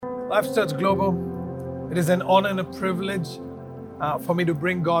Life Church Global, it is an honor and a privilege for me to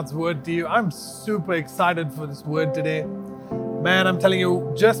bring God's word to you. I'm super excited for this word today. Man, I'm telling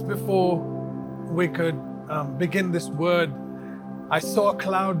you, just before we could begin this word, I saw a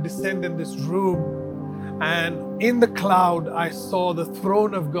cloud descend in this room, and in the cloud, I saw the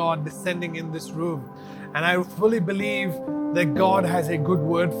throne of God descending in this room. And I fully believe that God has a good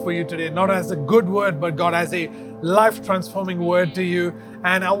word for you today. Not as a good word, but God has a life-transforming word to you.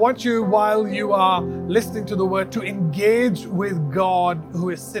 And I want you, while you are listening to the word, to engage with God who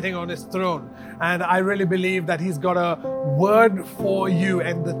is sitting on his throne. And I really believe that he's got a word for you.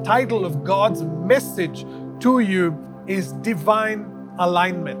 And the title of God's message to you is Divine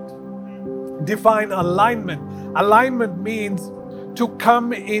Alignment. Divine Alignment. Alignment means to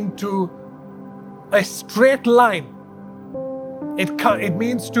come into a straight line. It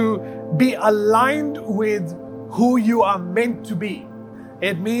means to be aligned with who you are meant to be.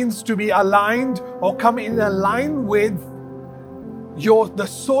 It means to be aligned or come in line with the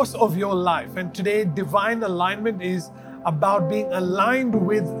source of your life. And today, divine alignment is about being aligned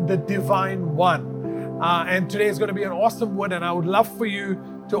with the Divine One. And today is going to be an awesome word, and I would love for you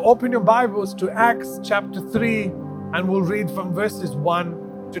to open your Bibles to Acts chapter 3, and we'll read from verses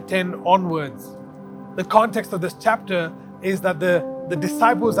 1 to 10 onwards. The context of this chapter is that the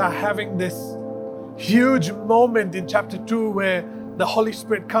disciples are having this huge moment in chapter 2 where the Holy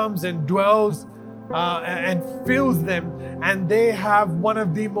Spirit comes and dwells and fills them, and they have one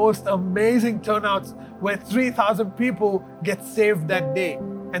of the most amazing turnouts where 3,000 people get saved that day.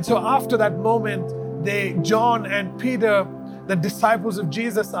 And so after that moment, John and Peter, the disciples of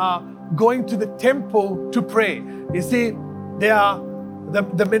Jesus, are going to the temple to pray. You see, they are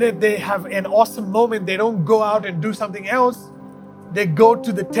the minute they have an awesome moment, they don't go out and do something else. They go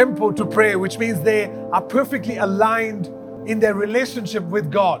to the temple to pray, which means they are perfectly aligned in their relationship with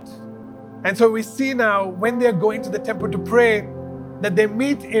God. And so we see now when they're going to the temple to pray that they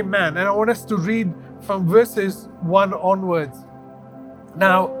meet a man. And I want us to read from verses 1 onwards.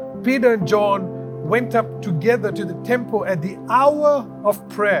 Now, Peter and John went up together to the temple at the hour of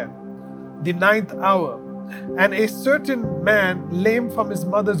prayer, the 9th hour. And a certain man, lame from his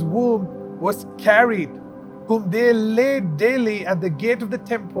mother's womb, was carried, whom they laid daily at the gate of the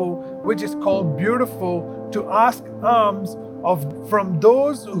temple, which is called Beautiful, to ask alms from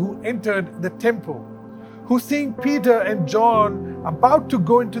those who entered the temple. Who, seeing Peter and John about to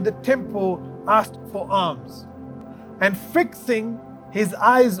go into the temple, asked for alms. And fixing his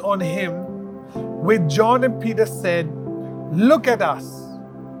eyes on him, with John and Peter said, "Look at us."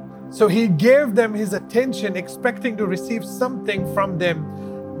 So he gave them his attention, expecting to receive something from them.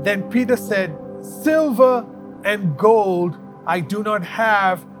 Then Peter said, "Silver and gold I do not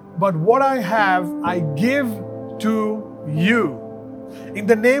have, but what I have I give to you. In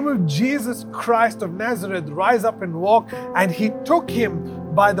the name of Jesus Christ of Nazareth, rise up and walk." And he took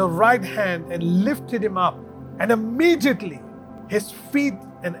him by the right hand and lifted him up. And immediately his feet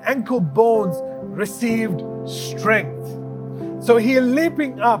and ankle bones received strength. So he,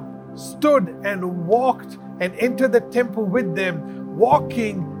 leaping up, stood and walked and entered the temple with them,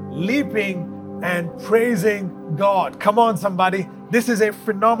 walking, leaping, and praising God. Come on, somebody. This is a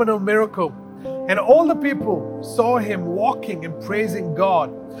phenomenal miracle. And all the people saw him walking and praising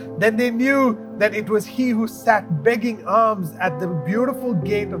God. Then they knew that it was he who sat begging alms at the beautiful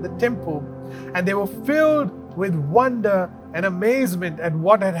gate of the temple. And they were filled with wonder and amazement at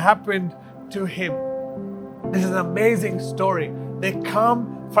what had happened to him. This is an amazing story. They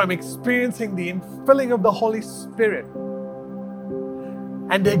come from experiencing the infilling of the Holy Spirit.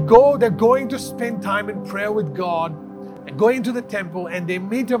 And they're going to spend time in prayer with God and going to the temple, and they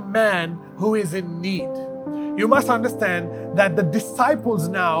meet a man who is in need. You must understand that the disciples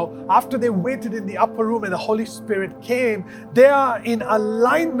now, after they waited in the upper room and the Holy Spirit came, they are in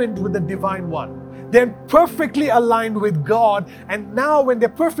alignment with the Divine One. They're perfectly aligned with God. And now when they're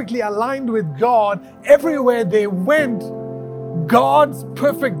perfectly aligned with God, everywhere they went, God's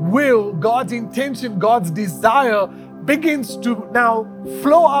perfect will, God's intention, God's desire begins to now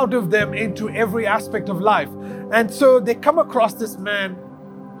flow out of them into every aspect of life. And so they come across this man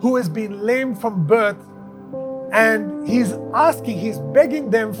who has been lame from birth, and he's begging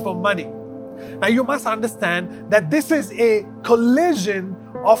them for money. Now you must understand that this is a collision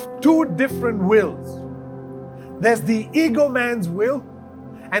of two different wills. There's the ego man's will,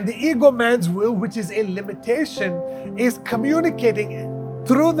 and the ego man's will, which is a limitation, is communicating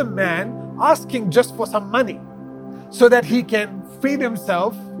through the man, asking just for some money so that he can feed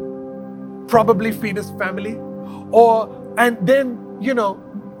himself, probably feed his family, and then,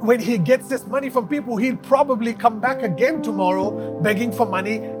 when he gets this money from people, he'll probably come back again tomorrow begging for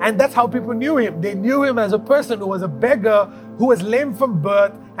money. And that's how people knew him. They knew him as a person who was a beggar, who was lame from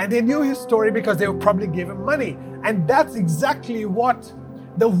birth, and they knew his story because they would probably give him money. And that's exactly what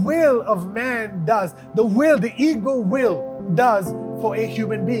the will of man does. The ego will does for a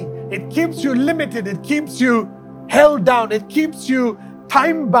human being. It keeps you limited. It keeps you held down. It keeps you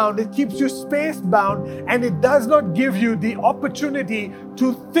time bound, it keeps you space bound, and it does not give you the opportunity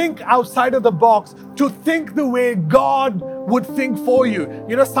to think outside of the box, to think the way God would think for you.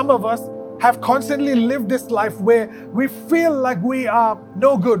 You know, some of us have constantly lived this life where we feel like we are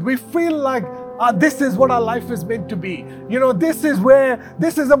no good. We feel like this is what our life is meant to be. You know, this is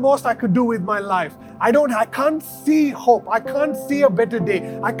the most I could do with my life. I can't see hope. I can't see a better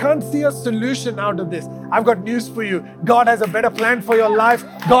day. I can't see a solution out of this. I've got news for you. God has a better plan for your life.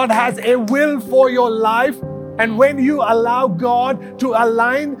 God has a will for your life. And when you allow God to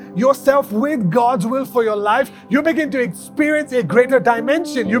align yourself with God's will for your life, you begin to experience a greater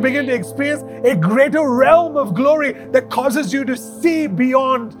dimension. You begin to experience a greater realm of glory that causes you to see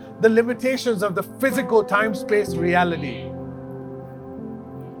beyond the limitations of the physical time-space reality.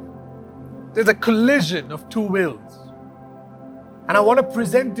 There's a collision of two wills. And I want to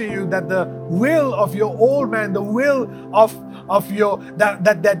present to you that the will of your old man, the will of your that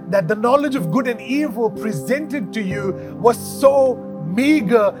the knowledge of good and evil presented to you was so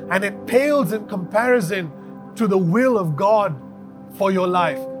meager, and it pales in comparison to the will of God for your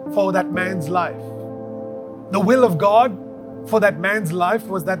life, for that man's life. The will of God for that man's life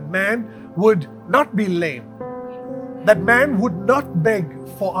was that man would not be lame. That man would not beg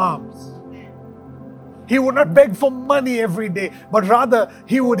for alms. He would not beg for money every day, but rather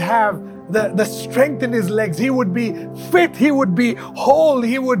he would have the strength in his legs. He would be fit. He would be whole.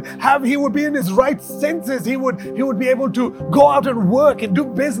 He would be in his right senses. He would be able to go out and work and do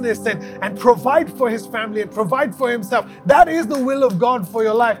business and provide for his family and provide for himself. That is the will of God for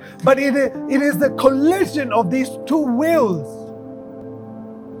your life. But it is the collision of these two wills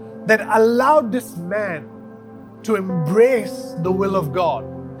that allowed this man to embrace the will of God.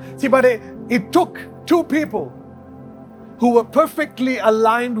 See, but it took two people who were perfectly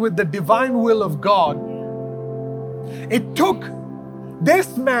aligned with the divine will of God. It took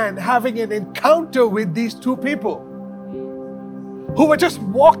this man having an encounter with these two people who were just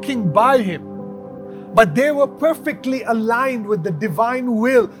walking by him, but they were perfectly aligned with the divine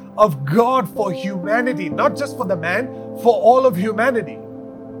will of God for humanity, not just for the man, for all of humanity,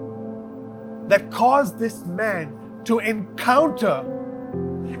 that caused this man to encounter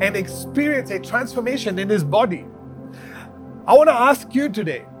and experience a transformation in his body. I want to ask you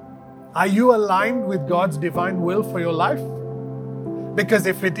today, are you aligned with God's divine will for your life? Because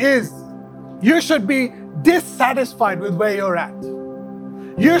if it is, you should be dissatisfied with where you're at.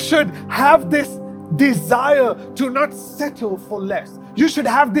 You should have this desire to not settle for less. You should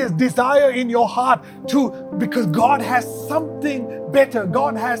have this desire in your heart because God has something better.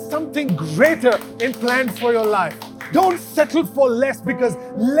 God has something greater in plan for your life. Don't settle for less, because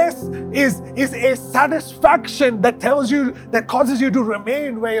less is a satisfaction that causes you to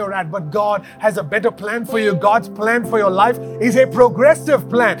remain where you're at. But God has a better plan for you. God's plan for your life is a progressive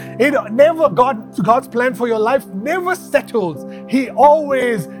plan. God's plan for your life never settles. He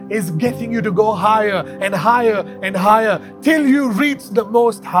always is getting you to go higher and higher and higher till you reach the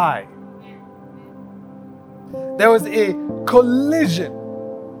Most High. There was a collision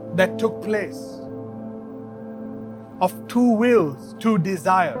that took place of two wills, two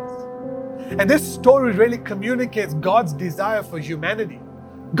desires. And this story really communicates God's desire for humanity.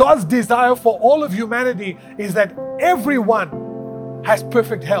 God's desire for all of humanity is that everyone has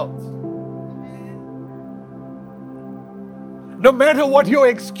perfect health. No matter what your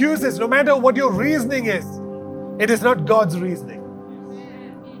excuse is, no matter what your reasoning is, it is not God's reasoning.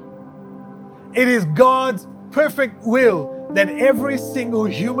 It is God's perfect will that every single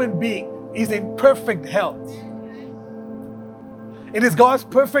human being is in perfect health. It is God's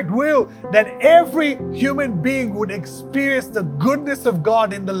perfect will that every human being would experience the goodness of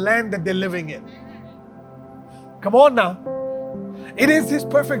God in the land that they're living in. Come on now. It is His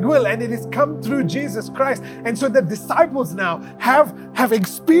perfect will, and it has come through Jesus Christ. And so the disciples now have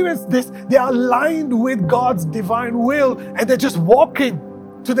experienced this. They are aligned with God's divine will, and they're just walking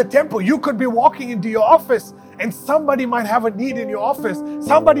to the temple. You could be walking into your office, and somebody might have a need in your office.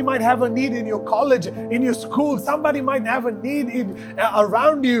 Somebody might have a need in your college, in your school. Somebody might have a need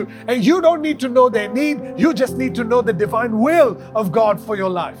around you. And you don't need to know their need. You just need to know the divine will of God for your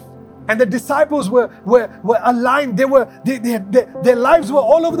life. And the disciples were aligned. Their lives were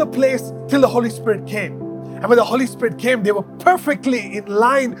all over the place till the Holy Spirit came. And when the Holy Spirit came, they were perfectly in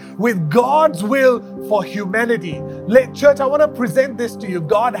line with God's will for humanity. Church, I want to present this to you.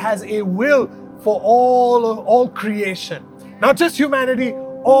 God has a will for all creation. Not just humanity,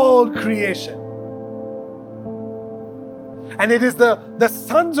 all creation. And it is the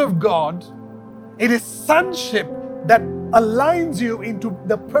sons of God, it is sonship that aligns you into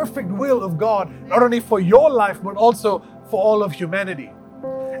the perfect will of God, not only for your life, but also for all of humanity.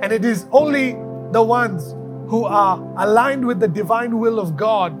 And it is only the ones who are aligned with the divine will of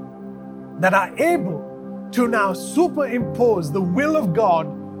God that are able to now superimpose the will of God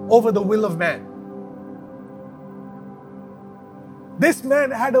over the will of man. This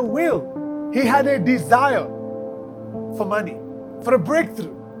man had a will. He had a desire for money, for a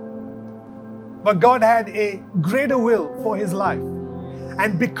breakthrough. But God had a greater will for his life.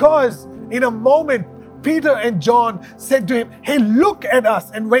 And because in a moment, Peter and John said to him, hey, look at us.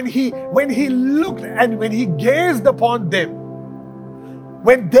 And when he looked and when he gazed upon them,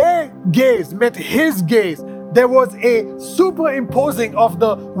 when their gaze met his gaze, there was a superimposing of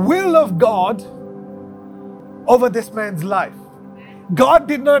the will of God over this man's life. God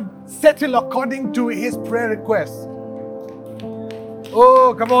did not settle according to his prayer request.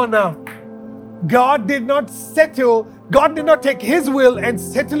 Oh, come on now. God did not take his will and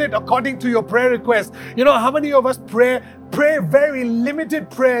settle it according to your prayer request. You know, how many of us pray very limited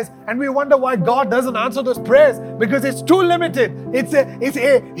prayers and we wonder why God doesn't answer those prayers? Because it's too limited.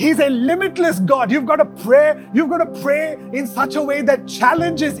 He's a limitless God. You've got to pray in such a way that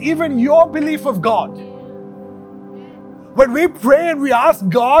challenges even your belief of God. When we pray and we ask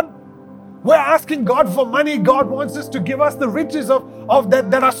God, we're asking God for money. God wants us to give us the riches of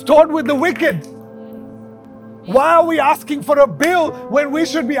that are stored with the wicked. Why are we asking for a bill when we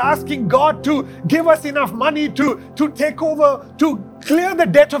should be asking God to give us enough money to take over, to clear the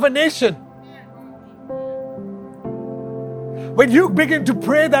debt of a nation? When you begin to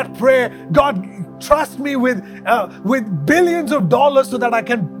pray that prayer, God, trust me with billions of dollars so that I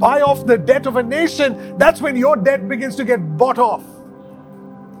can buy off the debt of a nation, that's when your debt begins to get bought off.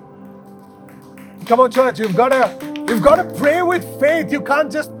 Come on, church, you've got to pray with faith. You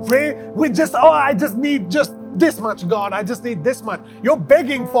can't just pray with I just need just this much, God. I just need this much. You're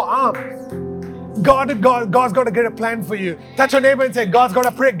begging for alms. God's got a greater plan for you. Touch your neighbor and say, God's got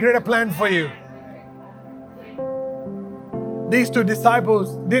a greater plan for you. These two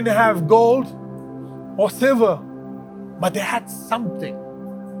disciples didn't have gold or silver, but they had something.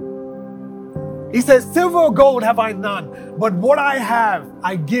 He says, silver or gold have I none, but what I have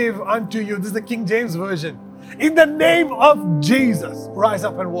I give unto you. This is the King James Version. In the name of Jesus, rise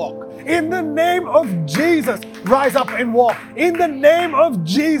up and walk. In the name of Jesus, rise up and walk. In the name of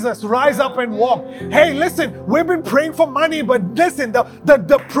Jesus, rise up and walk. Hey, listen, we've been praying for money, but listen,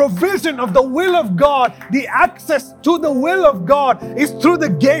 the provision of the will of God, the access to the will of God is through the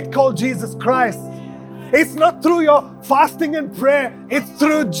gate called Jesus Christ. It's not through your fasting and prayer. It's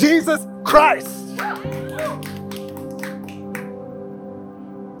through Jesus Christ.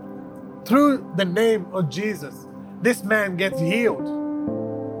 Through the name of Jesus, this man gets healed.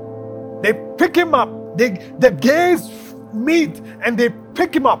 They pick him up. The gaze meet and they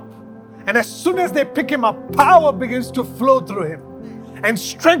pick him up. And as soon as they pick him up, power begins to flow through him. And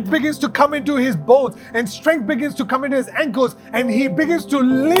strength begins to come into his bones. And strength begins to come into his ankles. And he begins to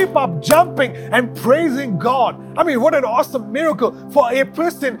leap up, jumping and praising God. I mean, what an awesome miracle for a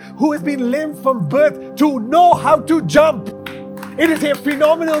person who has been lame from birth to know how to jump. It is a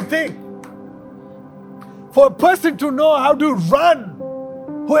phenomenal thing. For a person to know how to run,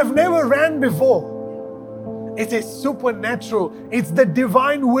 who have never ran before. It's a supernatural. It's the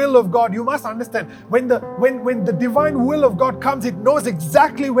divine will of God. You must understand, when the divine will of God comes, it knows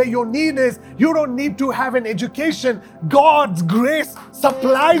exactly where your need is. You don't need to have an education. God's grace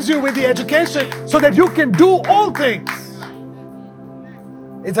supplies you with the education so that you can do all things.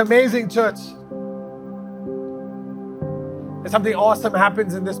 It's amazing, church. And something awesome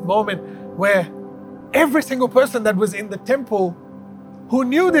happens in this moment where every single person that was in the temple who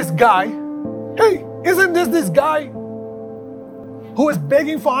knew this guy, hey, isn't this guy who is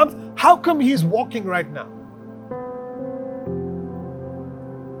begging for alms? How come he's walking right now?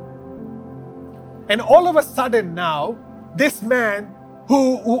 And all of a sudden now, this man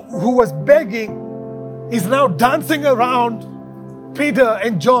who was begging is now dancing around Peter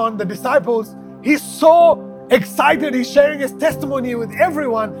and John, the disciples. He's so excited. He's sharing his testimony with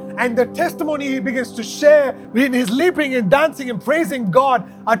everyone. And the testimony he begins to share in his leaping and dancing and praising God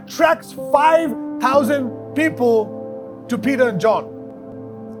attracts 5,000 people to Peter and John.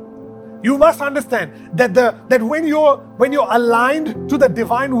 You must understand that when you're aligned to the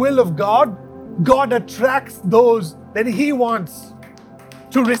divine will of God, God attracts those that He wants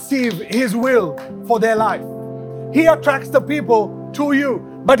to receive His will for their life. He attracts the people to you,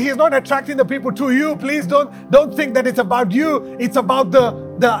 but He is not attracting the people to you. Please don't think that it's about you. It's about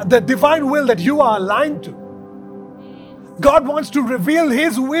the divine will that you are aligned to. God wants to reveal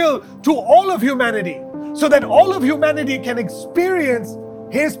His will to all of humanity so that all of humanity can experience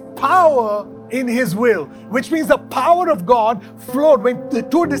His power in His will, which means the power of God flowed. When the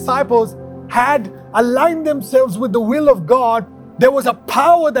two disciples had aligned themselves with the will of God, there was a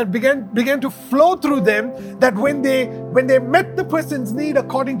power that began to flow through them, that when they met the person's need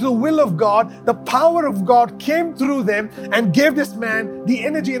according to the will of God, the power of God came through them and gave this man the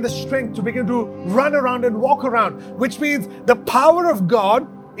energy and the strength to begin to run around and walk around, which means the power of God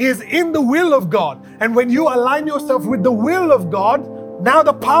is in the will of God. And when you align yourself with the will of God, now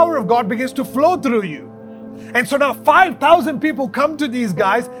the power of God begins to flow through you. And so now 5,000 people come to these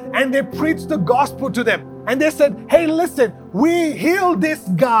guys and they preach the gospel to them. And they said, hey, listen, we healed this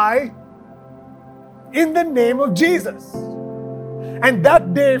guy in the name of Jesus. And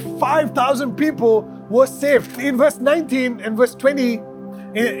that day, 5,000 people were saved. In verse 19 and verse 20,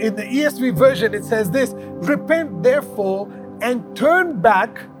 in the ESV version, it says this: repent therefore and turn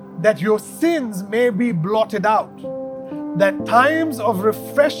back, that your sins may be blotted out, that times of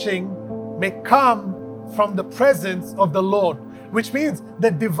refreshing may come from the presence of the Lord. Which means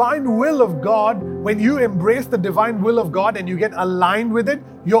the divine will of God, when you embrace the divine will of God and you get aligned with it,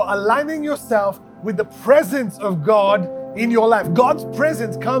 you're aligning yourself with the presence of God in your life. God's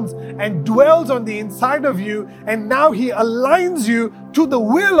presence comes and dwells on the inside of you, and now He aligns you to the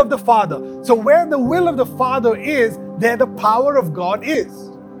will of the Father. So where the will of the Father is, there the power of God is.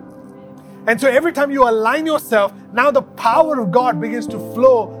 And so every time you align yourself, now the power of God begins to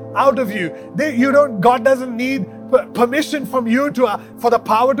flow out of you. God doesn't need permission from you for the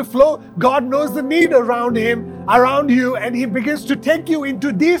power to flow. God knows the need around you, and He begins to take you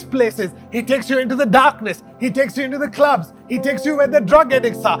into these places. He takes you into the darkness. He takes you into the clubs. He takes you where the drug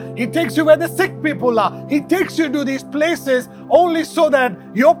addicts are. He takes you where the sick people are. He takes you to these places only so that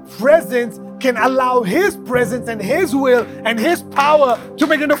your presence can allow His presence and His will and His power to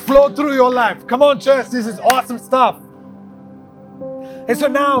begin to flow through your life. Come on, church, this is awesome stuff. And so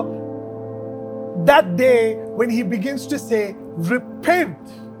now, that day when He begins to say, repent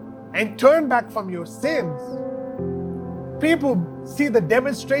and turn back from your sins, people see the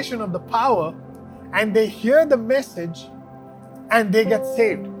demonstration of the power and they hear the message and they get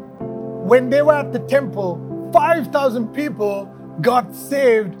saved. When they were at the temple, 5,000 people got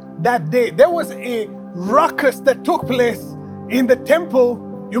saved that day. There was a ruckus that took place in the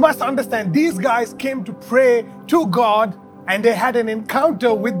temple. You must understand, these guys came to pray to God, and they had an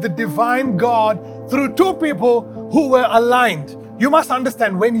encounter with the divine God through two people who were aligned. You must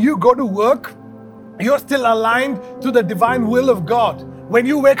understand, when you go to work, you're still aligned to the divine will of God. When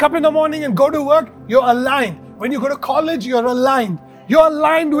you wake up in the morning and go to work, you're aligned. When you go to college, you're aligned. You're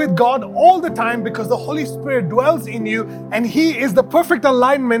aligned with God all the time because the Holy Spirit dwells in you, and He is the perfect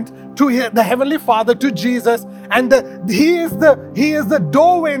alignment to the Heavenly Father, to Jesus. And He is the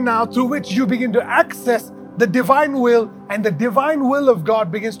doorway now through which you begin to access the divine will, and the divine will of God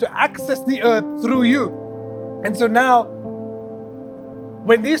begins to access the earth through you. And so now,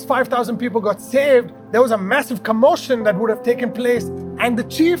 when these 5,000 people got saved, there was a massive commotion that would have taken place, and the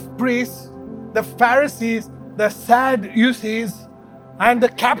chief priests, the Pharisees, the Sadducees, and the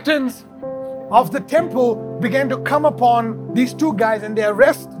captains of the temple began to come upon these two guys, and they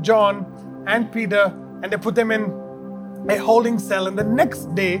arrest John and Peter, and they put them in a holding cell. And the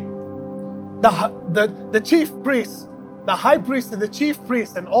next day, the chief priests, the high priest and the chief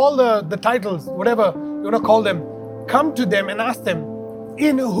priest, and all the titles, whatever you want to call them, come to them and ask them,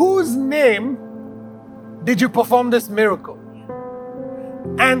 in whose name did you perform this miracle?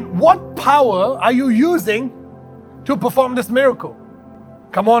 And what power are you using to perform this miracle?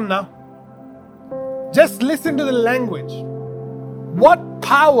 Come on now. Just listen to the language. What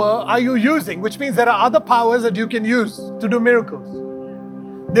power are you using? Which means there are other powers that you can use to do miracles.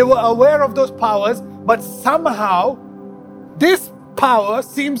 They were aware of those powers, but somehow this power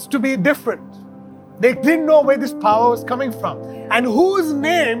seems to be different. They didn't know where this power was coming from. And whose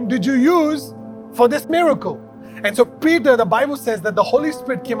name did you use for this miracle? And so Peter, the Bible says that the Holy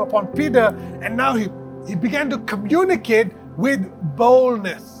Spirit came upon Peter, and now he began to communicate with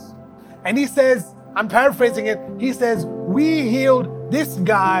boldness. And he says, I'm paraphrasing it, he says, we healed this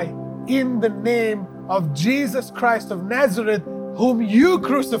guy in the name of Jesus Christ of Nazareth, whom you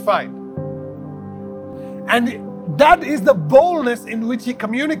crucified. And that is the boldness in which he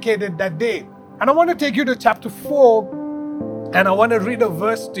communicated that day. And I want to take you to chapter 4, and I want to read a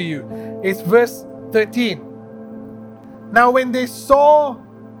verse to you. It's verse 13. Now when they saw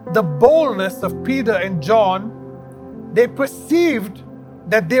the boldness of Peter and John, they perceived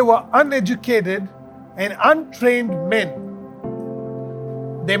that they were uneducated and untrained men.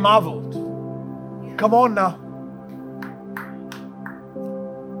 They marveled. Come on now.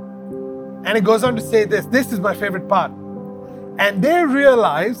 And it goes on to say this. This is my favorite part. And they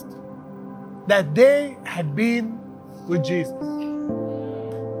realized that they had been with Jesus.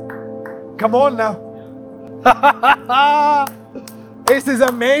 Come on now. This is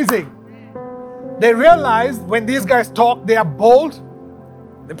amazing. They realized when these guys talk, they are bold.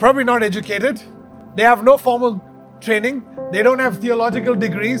 They're probably not educated. They have no formal training. They don't have theological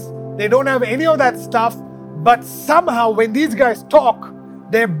degrees. They don't have any of that stuff. But somehow when these guys talk,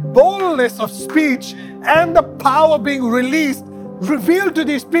 their boldness of speech and the power being released revealed to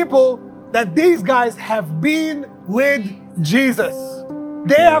these people that these guys have been with Jesus.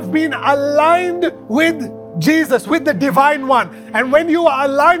 They have been aligned with Jesus, with the Divine One. And when you are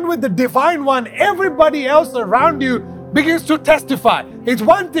aligned with the Divine One, everybody else around you begins to testify. It's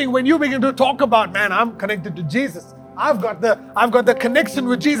one thing when you begin to talk about, man, I'm connected to Jesus. I've got the connection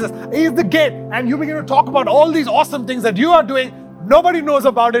with Jesus. He's the gate. And you begin to talk about all these awesome things that you are doing. Nobody knows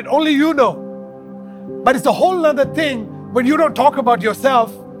about it, only you know. But it's a whole other thing when you don't talk about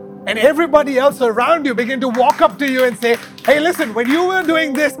yourself and everybody else around you begin to walk up to you and say, hey, listen, when you were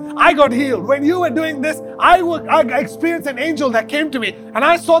doing this, I got healed. When you were doing this, I experienced an angel that came to me and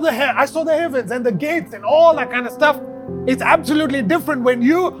I saw the heavens and the gates and all that kind of stuff. It's absolutely different when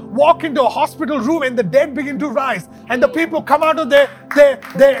you walk into a hospital room and the dead begin to rise and the people come out of their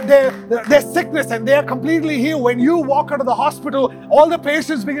sickness and they are completely healed. When you walk out of the hospital, all the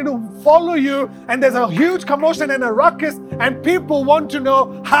patients begin to follow you and there's a huge commotion and a ruckus and people want to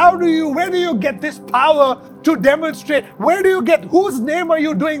know, where do you get this power to demonstrate? Whose name are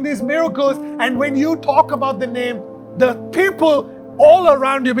you doing these miracles? And when you talk about the name, the people all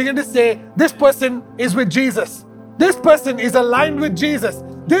around you begin to say, this person is with Jesus. This person is aligned with Jesus.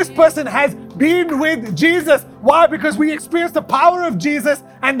 This person has been with Jesus. Why? Because we experience the power of Jesus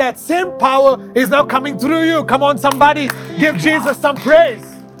and that same power is now coming through you. Come on, somebody, give Jesus some praise.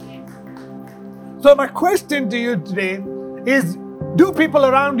 So my question to you today is, do people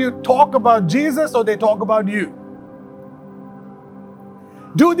around you talk about Jesus or they talk about you?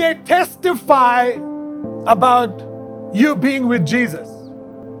 Do they testify about you being with Jesus?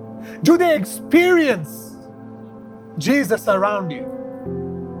 Do they experience Jesus around you?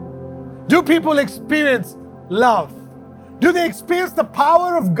 Do people experience love? Do they experience the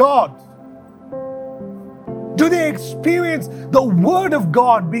power of God? Do they experience the Word of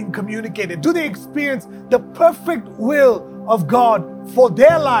God being communicated? Do they experience the perfect will of God for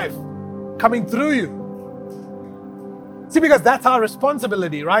their life coming through you? See, because that's our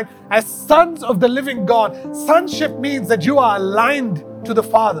responsibility, right? As sons of the living God, sonship means that you are aligned to the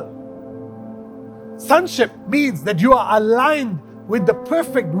Father. Sonship means that you are aligned with the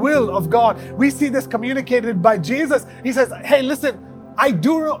perfect will of God. We see this communicated by Jesus. He says, hey, listen, I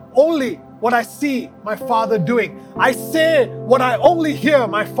do only what I see my Father doing. I say what I only hear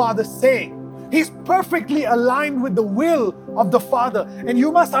my Father saying. He's perfectly aligned with the will of the Father. And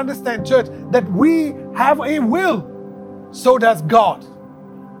you must understand, church, that we have a will. So does God.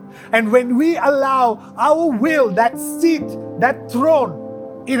 And when we allow our will, that seat, that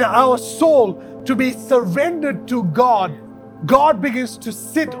throne in our soul to be surrendered to God, God begins to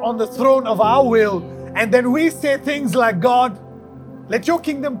sit on the throne of our will. And then we say things like, God, let your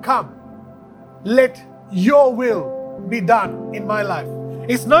kingdom come. Let your will be done in my life.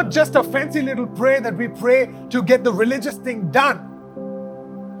 It's not just a fancy little prayer that we pray to get the religious thing done,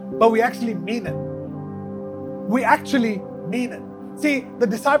 but we actually mean it. We actually mean it. See, the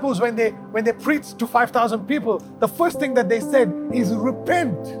disciples, when they preached to 5,000 people, the first thing that they said is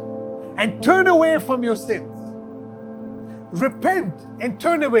repent and turn away from your sins. Repent and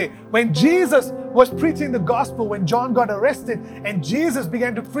turn away. When Jesus was preaching the gospel, when John got arrested and Jesus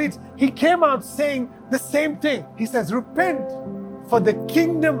began to preach, he came out saying the same thing. He says, repent, for the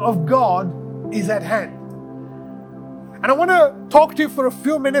kingdom of God is at hand. And I want to talk to you for a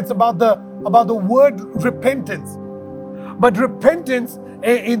few minutes about the word repentance. But repentance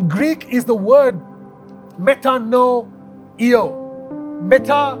in Greek is the word metanoio.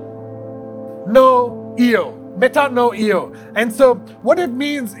 Metanoio. And so what it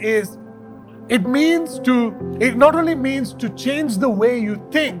means is, it not only means to change the way you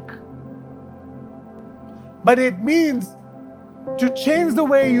think, but it means to change the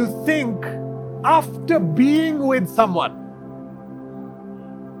way you think after being with someone.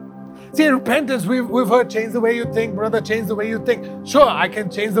 See, repentance, we've heard, change the way you think, brother, change the way you think. Sure, I can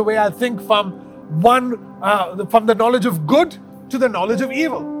change the way I think from the knowledge of good to the knowledge of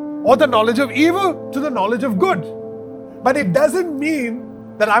evil, or the knowledge of evil to the knowledge of good. But it doesn't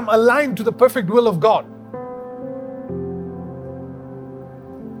mean that I'm aligned to the perfect will of God.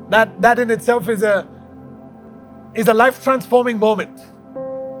 That in itself is a life-transforming moment.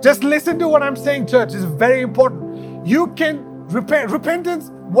 Just listen to what I'm saying, church. It's very important. You can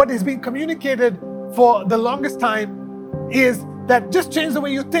repentance, what is being communicated for the longest time is that just change the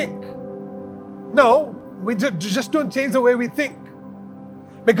way you think. No, we just don't change the way we think.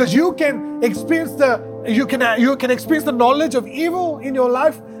 Because you can experience you can experience the knowledge of evil in your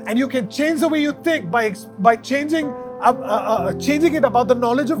life, and you can change the way you think by changing it about the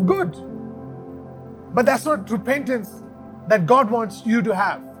knowledge of good. But that's not repentance that God wants you to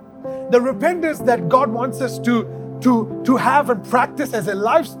have. The repentance that God wants us to have and practice as a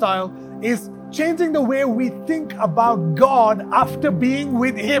lifestyle is changing the way we think about God after being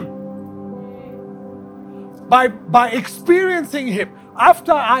with Him. By experiencing Him.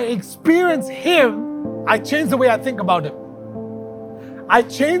 After I experience Him, I change the way I think about Him. I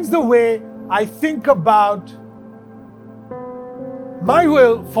change the way I think about my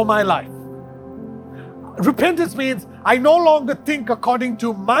will for my life. Repentance means I no longer think according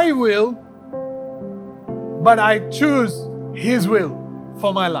to my will, but I choose His will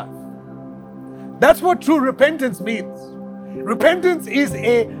for my life. That's what true repentance means. Repentance is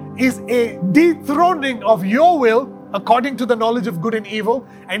a dethroning of your will according to the knowledge of good and evil,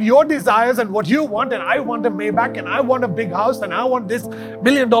 and your desires and what you want. And I want a Maybach, and I want a big house, and I want this $1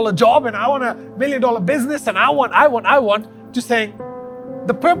 million job, and I want a $1 million business, and I want, to saying,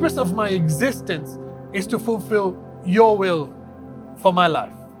 the purpose of my existence is to fulfill your will for my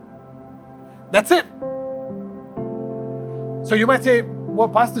life. That's it. So you might say, well,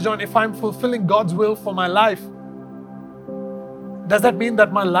 Pastor John, if I'm fulfilling God's will for my life, does that mean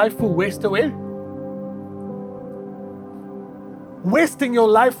that my life will waste away? Wasting your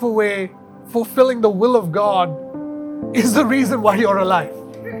life away, fulfilling the will of God, is the reason why you're alive.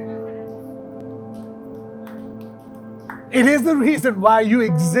 It is the reason why you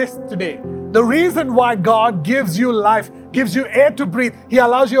exist today. The reason why God gives you life, gives you air to breathe. He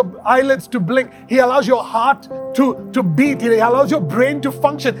allows your eyelids to blink. He allows your heart to beat. He allows your brain to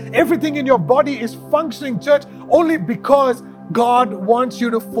function. Everything in your body is functioning, church, only because God wants you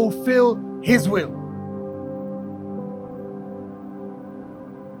to fulfill His will.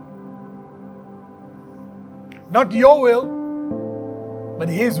 Not your will, but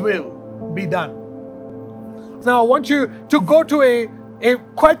His will be done. Now I want you to go to a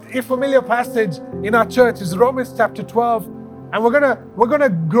quite a familiar passage in our church. It's Romans chapter 12, and we're gonna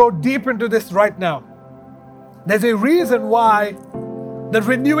go deep into this right now. There's a reason why the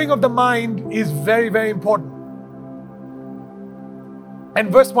renewing of the mind is very, very important. And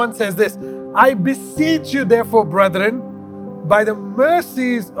verse 1 says this: I beseech you therefore, brethren, by the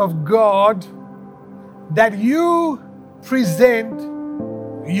mercies of God, that you present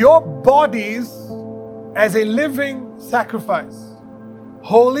your bodies as a living sacrifice,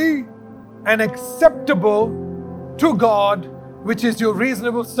 holy and acceptable to God, which is your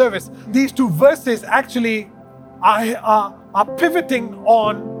reasonable service. These two verses actually are pivoting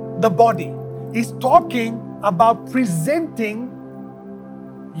on the body. He's talking about presenting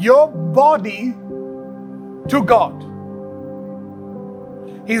your body to God.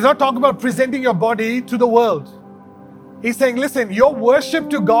 He's not talking about presenting your body to the world. He's saying, listen, your worship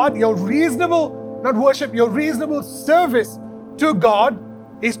to God, your reasonable service to God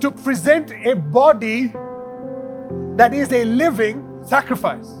is to present a body that is a living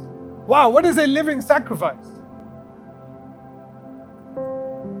sacrifice. Wow, what is a living sacrifice?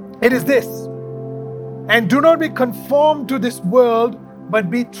 It is this: and do not be conformed to this world, but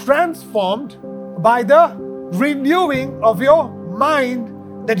be transformed by the renewing of your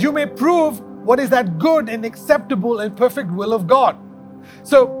mind, that you may prove what is that good and acceptable and perfect will of God.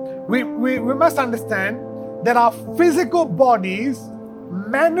 So we must understand that our physical bodies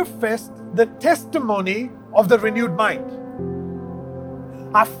manifest the testimony of the renewed mind.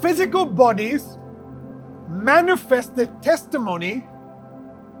 Our physical bodies manifest the testimony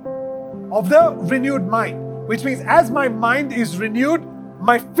of the renewed mind, which means as my mind is renewed,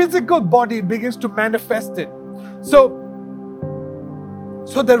 my physical body begins to manifest it. So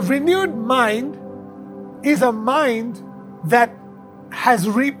the renewed mind is a mind that has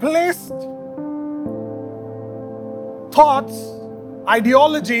replaced thoughts,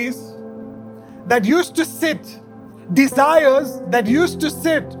 ideologies that used to sit, desires that used to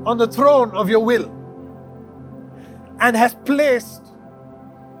sit on the throne of your will, and has placed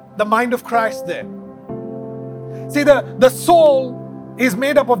the mind of Christ there. See, the soul is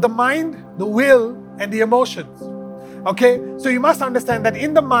made up of the mind, the will, and the emotions. Okay? So you must understand that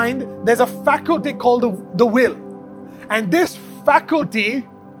in the mind, there's a faculty called the will. And this faculty,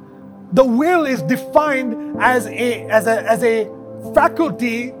 the will, is defined as a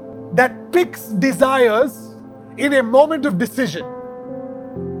faculty that picks desires in a moment of decision.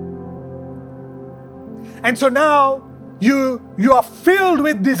 And so now you are filled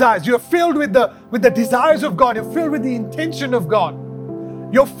with desires. You're filled with the desires of God. You're filled with the intention of God.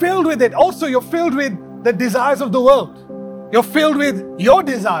 You're filled with it. Also, you're filled with the desires of the world. You're filled with your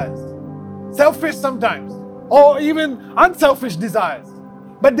desires. Selfish sometimes, or even unselfish desires.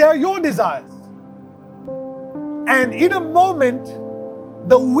 But they are your desires. And in a moment,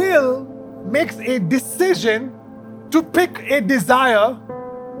 the will makes a decision to pick a desire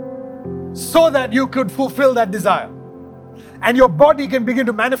so that you could fulfill that desire. And your body can begin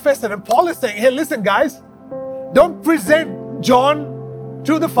to manifest it. And Paul is saying, hey, listen, guys, don't present John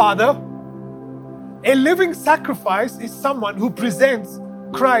to the Father. A living sacrifice is someone who presents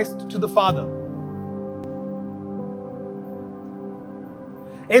Christ to the Father.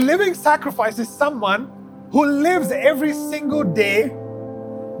 A living sacrifice is someone who lives every single day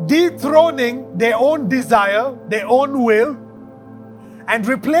dethroning their own desire, their own will, and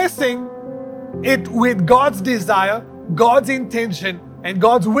replacing it with God's desire, God's intention, and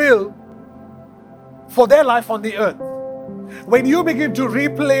God's will for their life on the earth. When you begin to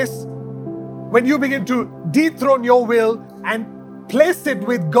dethrone your will and place it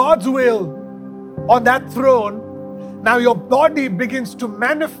with God's will on that throne, now your body begins to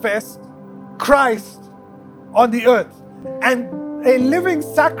manifest Christ on the earth. And a living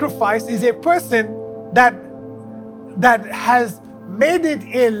sacrifice is a person that has made it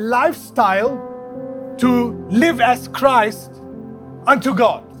a lifestyle to live as Christ unto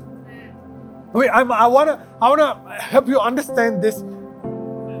God. I want to help you understand this.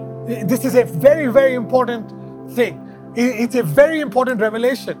 This is a very, very important thing. It's a very important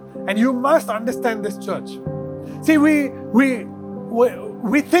revelation, and you must understand this, church. See, we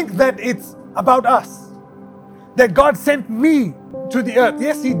think that it's about us, that God sent me to the earth.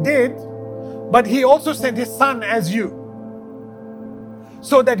 Yes, He did, but He also sent His Son as you,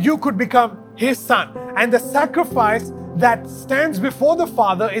 so that you could become His son. And the sacrifice that stands before the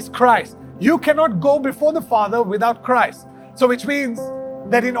Father is Christ. You cannot go before the Father without Christ. So which means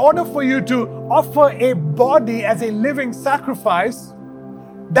that in order for you to offer a body as a living sacrifice,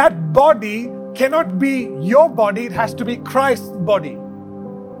 that body cannot be your body, it has to be Christ's body.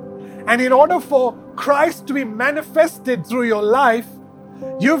 And in order for Christ to be manifested through your life,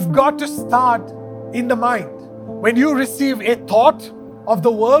 you've got to start in the mind. When you receive a thought of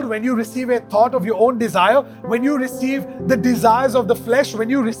the world, when you receive a thought of your own desire, when you receive the desires of the flesh, when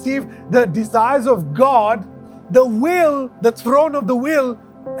you receive the desires of God, the will, the throne of the will,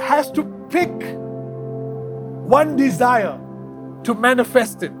 has to pick one desire to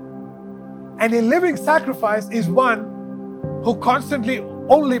manifest it. And a living sacrifice is one who constantly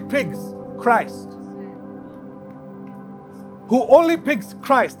only picks Christ. Who only picks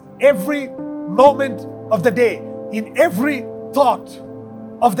Christ every moment of the day, in every thought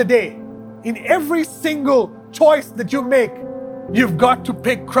of the day, in every single choice that you make. You've got to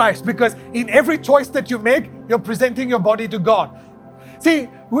pick Christ, because in every choice that you make, you're presenting your body to God. See,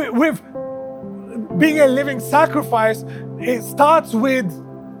 with being a living sacrifice, it starts with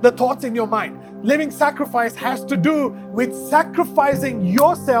the thoughts in your mind. Living sacrifice has to do with sacrificing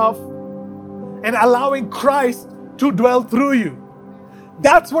yourself and allowing Christ to dwell through you.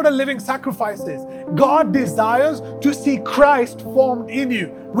 That's what a living sacrifice is. God desires to see Christ formed in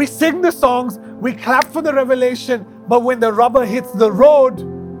you. We sing the songs, we clap for the revelation, but when the rubber hits the road,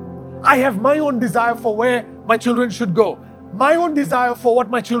 I have my own desire for where my children should go. My own desire for what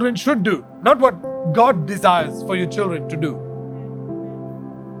my children should do, not what God desires for your children to do.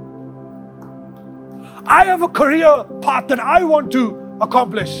 I have a career path that I want to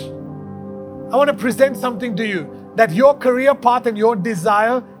accomplish. I want to present something to you, that your career path and your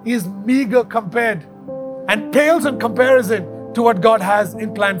desire is meager compared and pales in comparison to what God has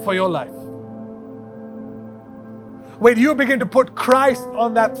in plan for your life. When you begin to put Christ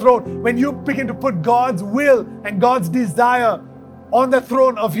on that throne, when you begin to put God's will and God's desire on the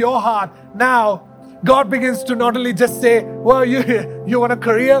throne of your heart, now God begins to not only just say, well, you want a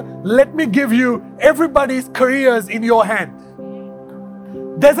career? Let me give you everybody's careers in your hand.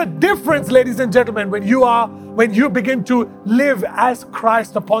 There's a difference, ladies and gentlemen, when you begin to live as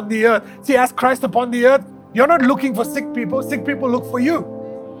Christ upon the earth. See, as Christ upon the earth, you're not looking for sick people. Sick people look for you.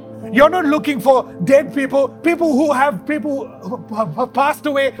 You're not looking for dead people, people who have passed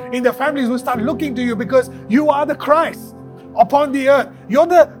away in their families who start looking to you because you are the Christ upon the earth. You're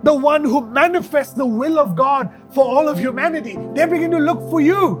the one who manifests the will of God for all of humanity. They begin to look for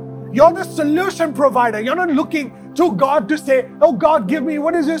you. You're the solution provider. You're not looking to God to say, oh God, give me,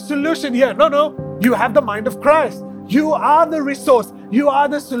 what is your solution here? No. You have the mind of Christ. You are the resource. You are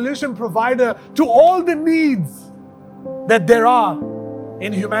the solution provider to all the needs that there are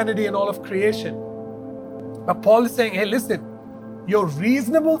in humanity and all of creation. But Paul is saying, hey, listen, your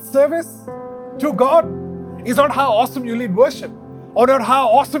reasonable service to God is not how awesome you lead worship, or not how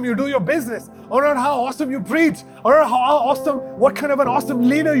awesome you do your business, or not how awesome you preach, or not how awesome, what kind of an awesome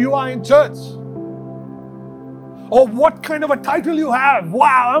leader you are in church, or what kind of a title you have.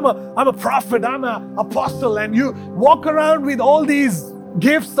 Wow, I'm a prophet, I'm an apostle, and you walk around with all these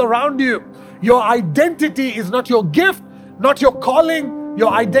gifts around you. Your identity is not your gift, not your calling.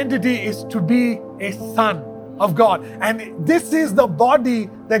 Your identity is to be a son of God. And this is the body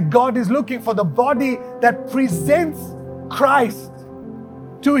that God is looking for, the body that presents Christ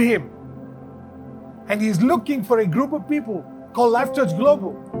to Him. And He's looking for a group of people called Life Church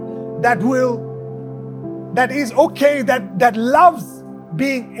Global that is okay, that loves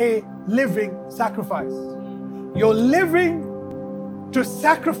being a living sacrifice. You're living to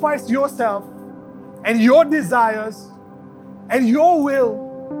sacrifice yourself and your desires and your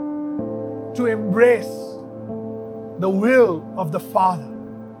will to embrace the will of the Father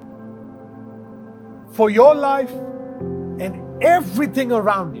for your life and everything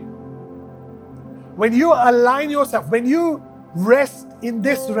around you. When you align yourself, when you rest in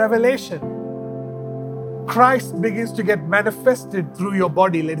this revelation, Christ begins to get manifested through your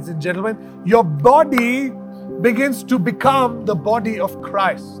body, ladies and gentlemen. Your body begins to become the body of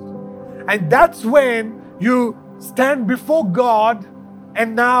Christ. And that's when you stand before God,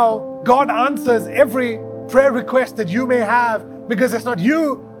 and now God answers every prayer request that you may have, because it's not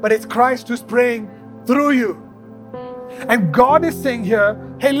you, but it's Christ who's praying through you. And God is saying here,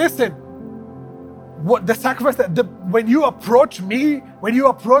 hey, listen, what the sacrifice, when you approach me, when you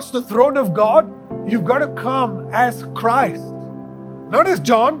approach the throne of God, you've got to come as Christ, not as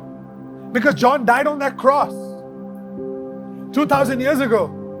John, because John died on that cross 2,000 years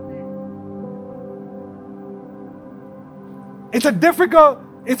ago. It's a difficult,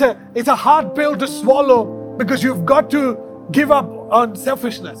 it's a hard pill to swallow, because you've got to give up on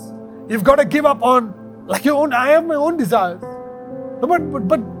selfishness. You've got to give up on I have my own desires. But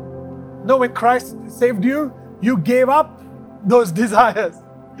no, when Christ saved you, you gave up those desires.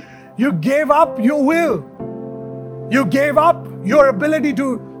 You gave up your will. You gave up your ability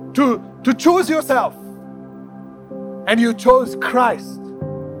to choose yourself. And you chose Christ.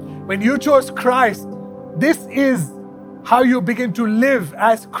 When you chose Christ, this is how you begin to live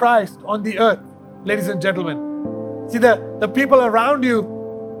as Christ on the earth, ladies and gentlemen. See, the people around you,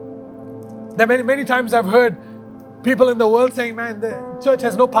 there are many times I've heard people in the world saying, man, the church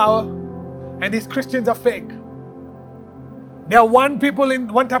has no power and these Christians are fake. There are one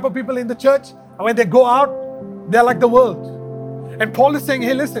type of people in the church, and when they go out, they're like the world. And Paul is saying,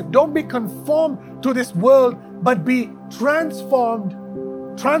 hey, listen, don't be conformed to this world, but be transformed.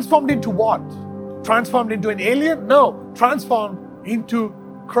 Transformed into what? Transformed into an alien? No, transformed into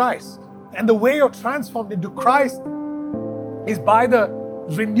Christ. And the way you're transformed into Christ is by the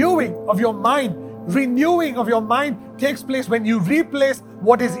renewing of your mind. Renewing of your mind takes place when you replace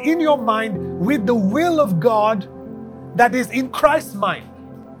what is in your mind with the will of God that is in Christ's mind.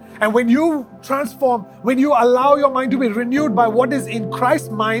 And when you transform, when you allow your mind to be renewed by what is in Christ's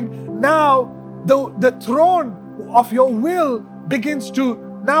mind, now the throne of your will begins to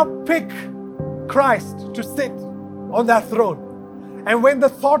now pick Christ to sit on that throne. And when the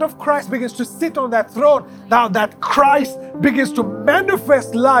thought of Christ begins to sit on that throne, now that Christ begins to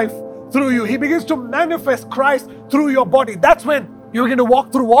manifest life through you. He begins to manifest Christ through your body. That's when you begin to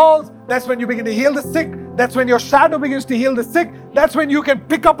walk through walls. That's when you begin to heal the sick. That's when your shadow begins to heal the sick. That's when you can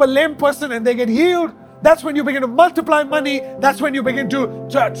pick up a lame person and they get healed. That's when you begin to multiply money. That's when you begin to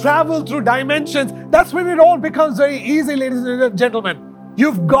travel through dimensions. That's when it all becomes very easy, ladies and gentlemen.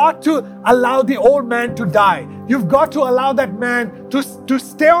 You've got to allow the old man to die. You've got to allow that man to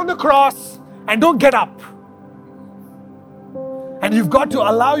stay on the cross and don't get up. And you've got to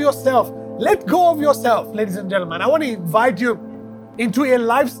allow yourself, let go of yourself, ladies and gentlemen. I want to invite you into a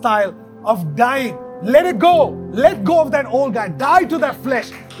lifestyle of dying. Let it go. Let go of that old guy. Die to that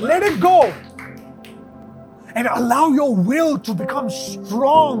flesh. Let it go. And allow your will to become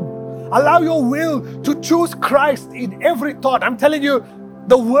strong. Allow your will to choose Christ in every thought. I'm telling you,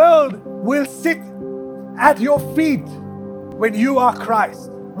 the world will sit at your feet when you are Christ.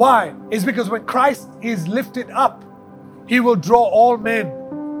 Why? It's because when Christ is lifted up, He will draw all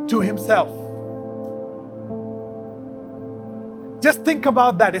men to Himself. Just think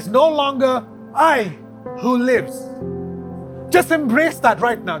about that. It's no longer I who lives. Just embrace that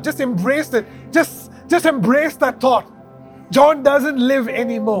right now. Just embrace it. Just embrace that thought. John doesn't live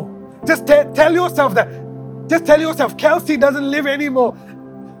anymore. Just tell yourself that. Just tell yourself, Kelsey doesn't live anymore.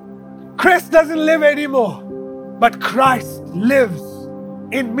 Chris doesn't live anymore. But Christ lives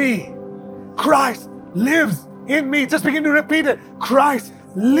in me. Christ lives in me. Just begin to repeat it. Christ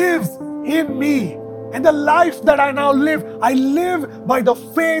lives in me. And the life that I now live, I live by the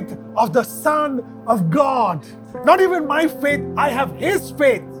faith of the Son of God. Not even my faith, I have His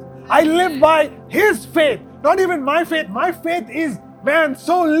faith. I live by His faith. Not even my faith. My faith is, man,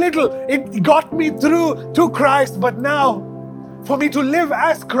 so little. It got me through to Christ. But now, for me to live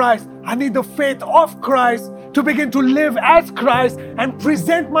as Christ, I need the faith of Christ to begin to live as Christ and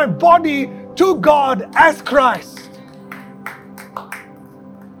present my body to God as Christ.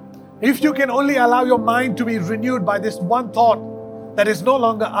 If you can only allow your mind to be renewed by this one thought, that is no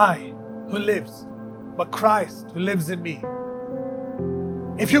longer I who lives, but Christ who lives in me.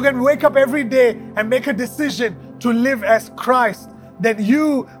 If you can wake up every day and make a decision to live as Christ, then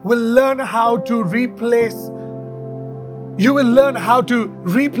you will learn how to replace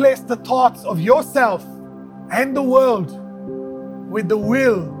the thoughts of yourself and the world with the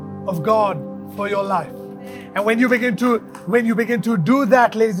will of God for your life. And when you begin to do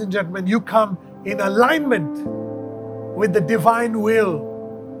that, ladies and gentlemen, you come in alignment with the divine will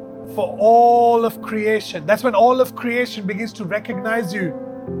for all of creation. That's when all of creation begins to recognize you.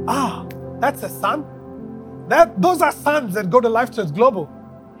 Ah, that's a son. Those are sons that go to Life Church Global.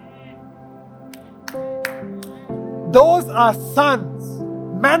 Those are sons,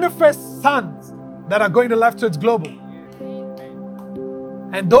 manifest sons that are going to Life Church Global.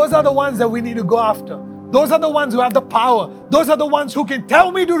 And those are the ones that we need to go after. Those are the ones who have the power. Those are the ones who can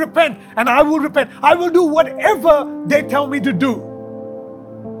tell me to repent, and I will repent. I will do whatever they tell me to do.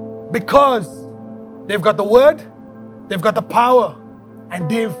 Because they've got the word, they've got the power, and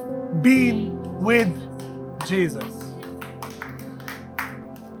they've been with Jesus.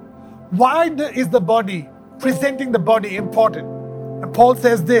 Why is the body, presenting the body, important? And Paul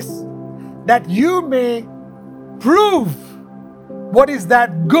says this, that you may prove what is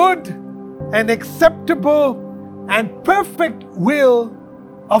that good and acceptable and perfect will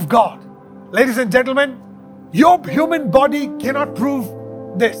of God. Ladies and gentlemen, your human body cannot prove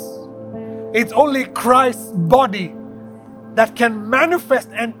this. It's only Christ's body that can manifest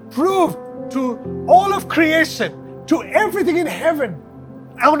and prove to all of creation, to everything in heaven,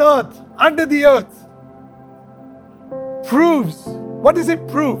 on earth, under the earth. Proves. What does it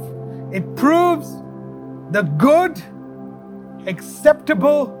prove? It proves the good,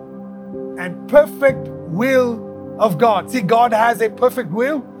 acceptable, and perfect will of God. See, God has a perfect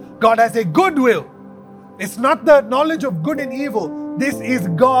will. God has a good will. It's not the knowledge of good and evil. This is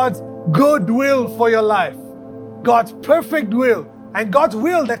God's good will for your life. God's perfect will. And God's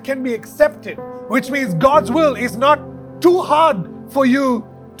will that can be accepted. Which means God's will is not too hard for you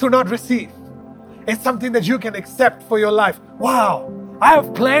to not receive. It's something that you can accept for your life. Wow, I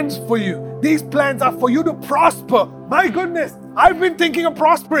have plans for you. These plans are for you to prosper. My goodness, I've been thinking of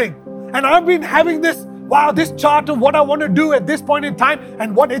prospering. And I've been having this chart of what I want to do at this point in time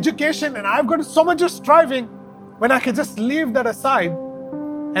and what education. And I've got so much of striving when I can just leave that aside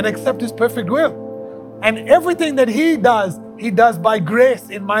and accept His perfect will. And everything that He does by grace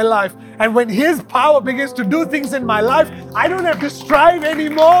in my life. And when His power begins to do things in my life, I don't have to strive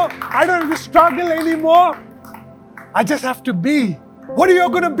anymore. I don't have to struggle anymore. I just have to be. What are you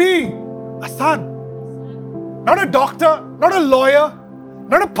going to be? A son. Not a doctor, not a lawyer,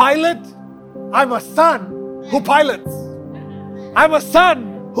 not a pilot. I'm a son who pilots. I'm a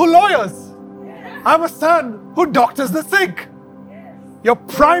son who lawyers. I'm a son who doctors the sick. Your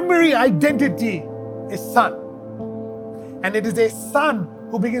primary identity is son. And it is a son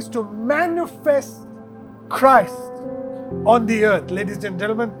who begins to manifest Christ on the earth. Ladies and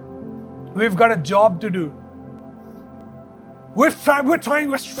gentlemen, we've got a job to do. We're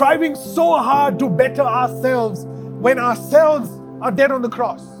striving so hard to better ourselves when ourselves are dead on the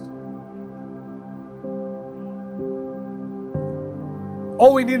cross.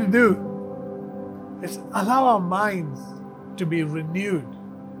 All we need to do is allow our minds to be renewed.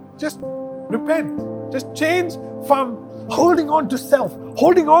 Just repent. Just change from holding on to self,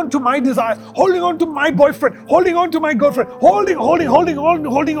 holding on to my desires, holding on to my boyfriend, holding on to my girlfriend, holding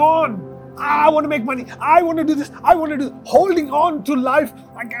on. I want to make money. I want to do this. I want to do this. Holding on to life,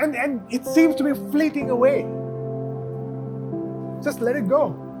 and it seems to be fleeting away. Just let it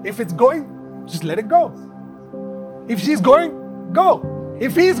go. If it's going, just let it go. If she's going, go.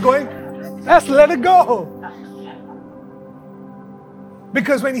 If he's going, let's let it go.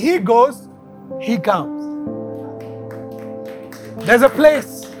 Because when he goes, he comes. There's a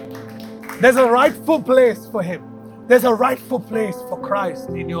place. There's a rightful place for him. There's a rightful place for Christ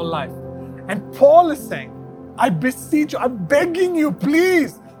in your life. And Paul is saying, I beseech you, I'm begging you,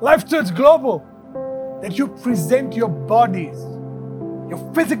 please, Life Church Global, that you present your bodies, your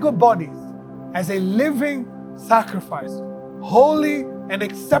physical bodies, as a living sacrifice, holy and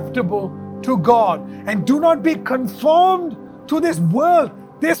acceptable to God. And do not be conformed to this world.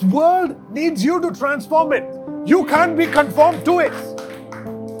 This world needs you to transform it. You can't be conformed to it.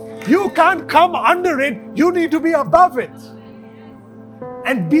 You can't come under it. You need to be above it.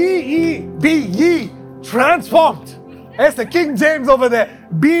 And be ye transformed. That's the King James over there.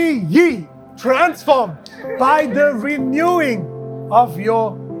 Be ye transformed by the renewing of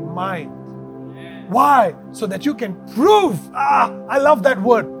your mind. Why? So that you can prove. I love that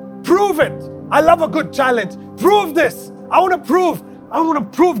word. Prove it. I love a good challenge. Prove this. I want to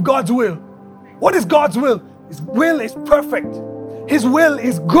prove God's will. What is God's will? His will is perfect. His will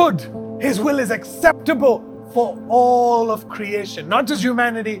is good. His will is acceptable for all of creation. Not just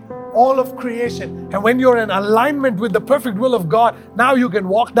humanity, all of creation. And when you're in alignment with the perfect will of God, now you can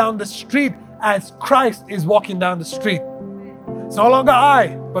walk down the street as Christ is walking down the street. It's no longer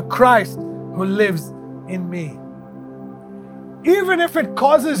I, but Christ who lives in me. Even if it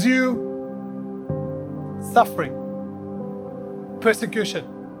causes you suffering, persecution,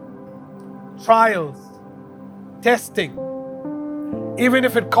 trials, testing, even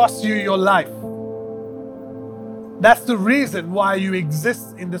if it costs you your life. That's the reason why you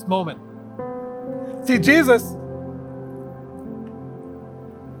exist in this moment. See, Jesus,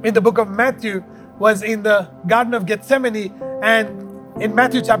 in the book of Matthew, was in the Garden of Gethsemane, and in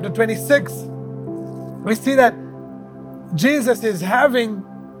Matthew chapter 26, we see that Jesus is having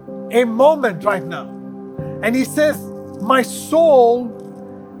a moment right now. And he says, my soul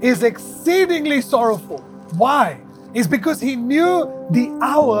is exceedingly sorrowful. Why? It's because he knew the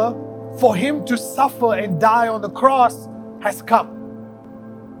hour for him to suffer and die on the cross has come.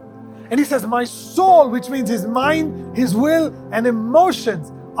 And he says, my soul, which means his mind, his will, and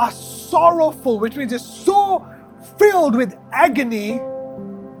emotions are sorrowful, which means it's so filled with agony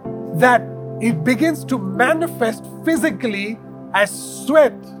that it begins to manifest physically as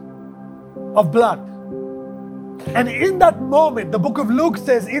sweat of blood. And in that moment, the book of Luke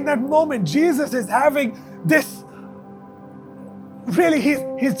says, in that moment, Jesus is having this, really, he's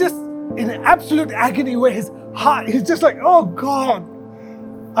just in an absolute agony where his heart, he's just like, oh God,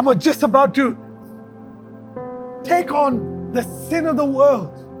 I'm just about to take on the sin of the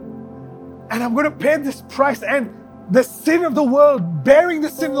world. And I'm going to pay this price. And the sin of the world, bearing the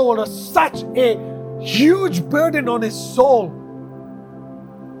sin of the world, was such a huge burden on his soul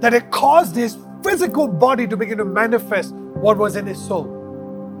that it caused his physical body to begin to manifest what was in his soul.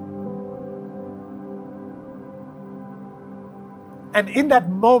 And in that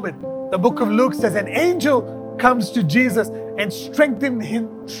moment, the book of Luke says, an angel comes to Jesus and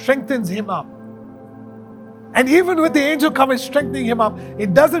strengthens him up. And even with the angel coming strengthening him up,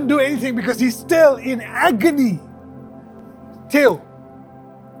 it doesn't do anything because he's still in agony. Till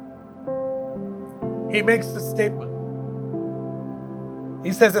he makes the statement.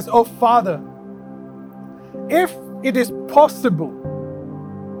 He says this, oh Father, if it is possible,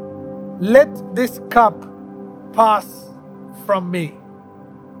 let this cup pass from me.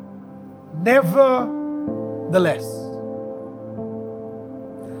 Nevertheless,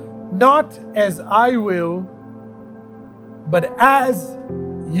 not as I will, but as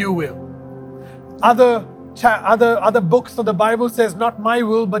you will. Other books of the Bible says, not my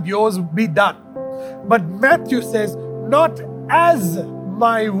will, but yours be done. But Matthew says, not as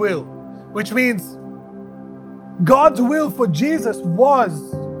my will, which means God's will for Jesus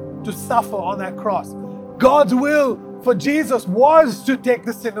was to suffer on that cross. God's will for Jesus was to take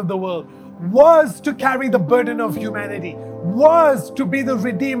the sin of the world, was to carry the burden of humanity, was to be the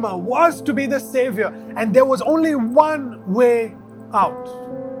Redeemer, was to be the Savior. And there was only one way out.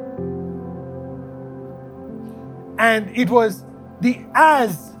 And it was the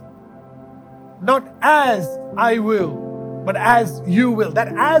as, not as I will, but as you will. That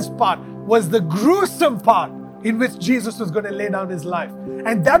as part was the gruesome part in which Jesus was going to lay down his life.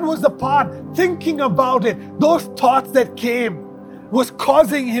 And that was the part, thinking about it, those thoughts that came was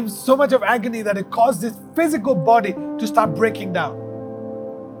causing him so much of agony that it caused his physical body to start breaking down.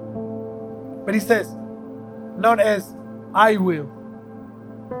 But he says, not as I will,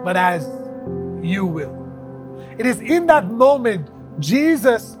 but as you will. It is in that moment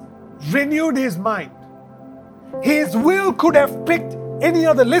Jesus renewed his mind. His will could have picked any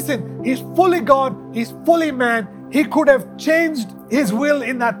other. Listen, he's fully God, he's fully man. He could have changed his will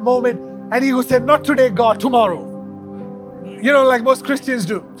in that moment, and he would say, not today, God, tomorrow. Like most Christians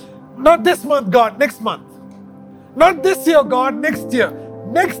do. Not this month, God, next month. Not this year, God, next year.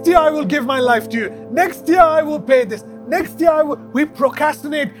 Next year I will give my life to you. Next year I will pay this. Next year we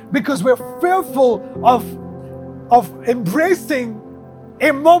procrastinate because we're fearful of embracing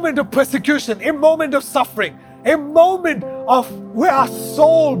a moment of persecution, a moment of suffering, a moment of where our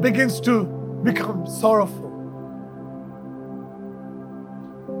soul begins to become sorrowful.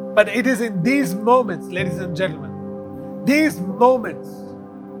 But it is in these moments, ladies and gentlemen, these moments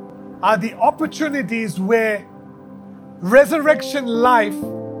are the opportunities where resurrection life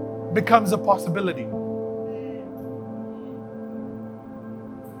becomes a possibility.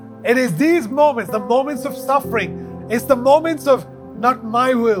 It is these moments, the moments of suffering, it's the moments of not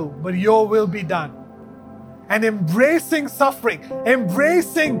my will, but your will be done. And embracing suffering,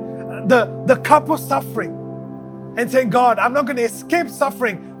 embracing the cup of suffering, and saying, God, I'm not going to escape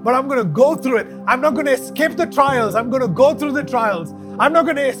suffering, but I'm going to go through it. I'm not going to escape the trials. I'm going to go through the trials. I'm not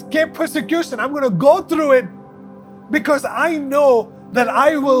going to escape persecution. I'm going to go through it because I know that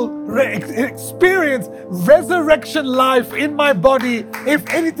I will experience resurrection life in my body if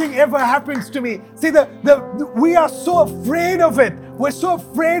anything ever happens to me. See, we are so afraid of it. We're so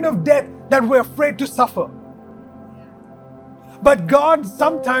afraid of death that we're afraid to suffer. But God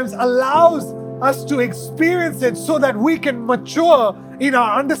sometimes allows us to experience it so that we can mature in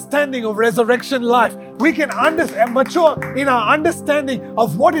our understanding of resurrection life. We can mature in our understanding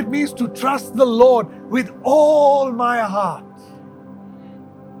of what it means to trust the Lord with all my heart.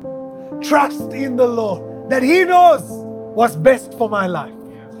 Trust in the Lord, that He knows what's best for my life.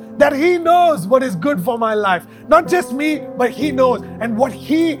 That He knows what is good for my life. Not just me, but He knows. And what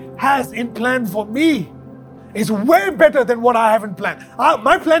He has in plan for me is way better than what I haven't planned.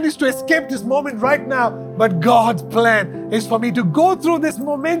 My plan is to escape this moment right now, but God's plan is for me to go through this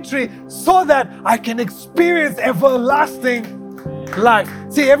momentary so that I can experience everlasting life.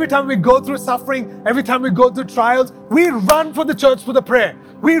 See, every time we go through suffering, every time we go through trials, we run for the church for the prayer.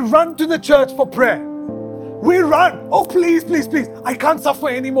 We run to the church for prayer. We run. Oh, please, please, please. I can't suffer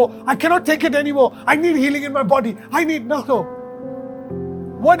anymore. I cannot take it anymore. I need healing in my body. No.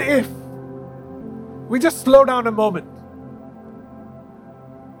 What if we just slow down a moment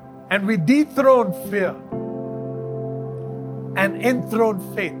and we dethrone fear and enthrone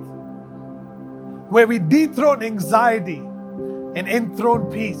faith? Where we dethrone anxiety and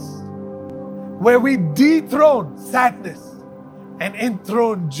enthrone peace. Where we dethrone sadness and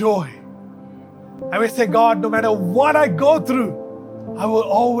enthrone joy. And we say, God, no matter what I go through, I will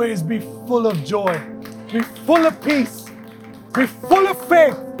always be full of joy, be full of peace, be full of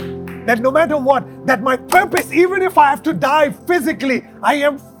faith, that no matter what, that my purpose, even if I have to die physically, I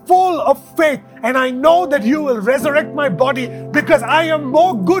am full of faith, and I know that you will resurrect my body because I am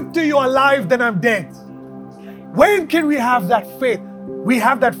more good to you alive than I'm dead. When can we have that faith? We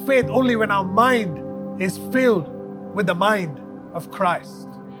have that faith only when our mind is filled with the mind of Christ.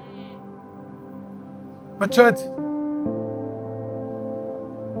 But church,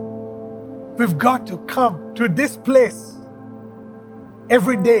 we've got to come to this place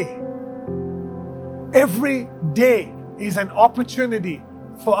every day. Every day is an opportunity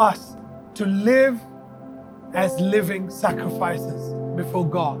for us to live as living sacrifices before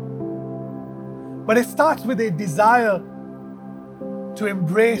God. But it starts with a desire to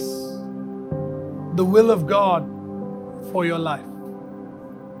embrace the will of God for your life.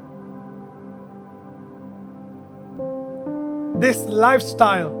 This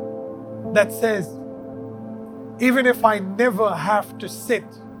lifestyle that says, even if I never have to sit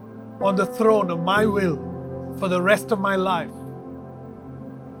on the throne of my will for the rest of my life,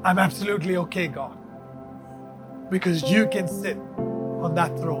 I'm absolutely okay, God, because you can sit on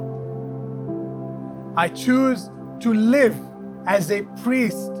that throne. I choose to live as a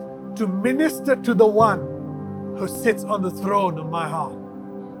priest to minister to the one who sits on the throne of my heart.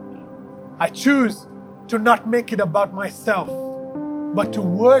 I choose to not make it about myself, but to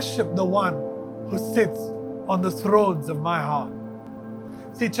worship the one who sits on the thrones of my heart.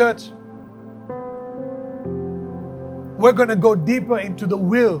 See, church, we're going to go deeper into the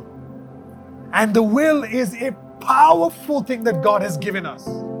will. And the will is a powerful thing that God has given us.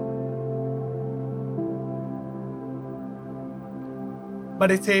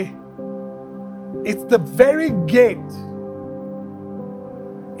 But it's the very gate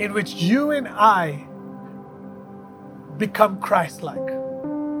in which you and I become Christ-like.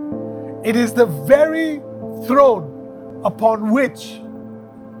 It is the very throne upon which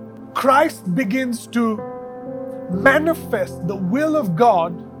Christ begins to manifest the will of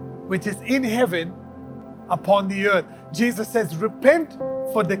God, which is in heaven, upon the earth. Jesus says, repent,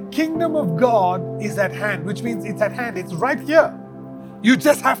 for the kingdom of God is at hand, which means it's at hand. It's right here. You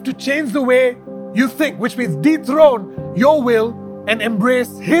just have to change the way you think, which means dethrone your will and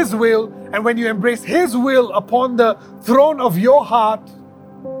embrace His will. And when you embrace His will upon the throne of your heart,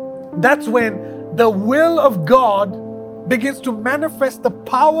 that's when the will of God begins to manifest the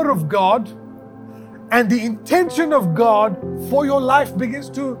power of God, and the intention of God for your life begins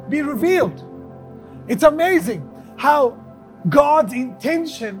to be revealed. It's amazing how God's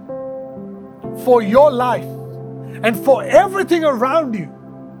intention for your life and for everything around you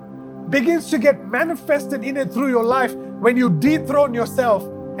begins to get manifested in and through your life when you dethrone yourself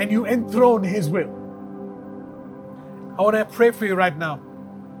and you enthrone His will. I want to pray for you right now.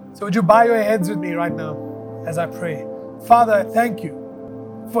 So would you bow your heads with me right now as I pray? Father, I thank you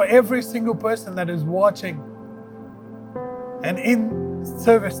for every single person that is watching and in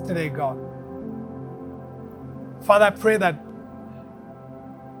service today, God. Father, I pray that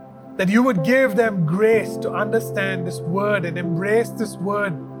you would give them grace to understand this word and embrace this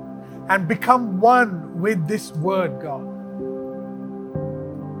word and become one with this word, God.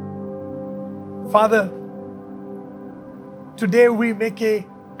 Father, today we make a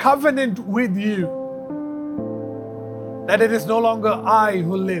covenant with you that it is no longer I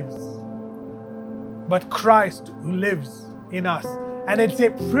who lives, but Christ who lives in us. And it's a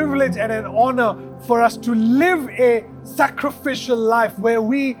privilege and an honor for us to live a sacrificial life where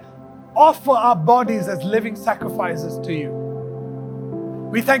we offer our bodies as living sacrifices to you.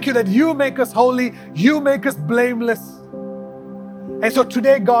 We thank you that you make us holy, you make us blameless. And so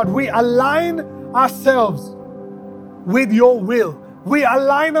today, God, we align ourselves with your will. We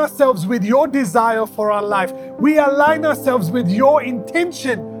align ourselves with your desire for our life. We align ourselves with your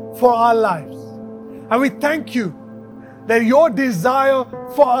intention for our lives. And we thank you that your desire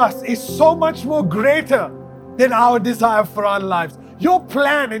for us is so much more greater than our desire for our lives. Your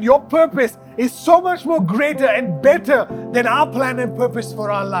plan and your purpose is so much more greater and better than our plan and purpose for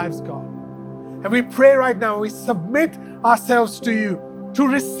our lives, God. And we pray right now, we submit ourselves to you, to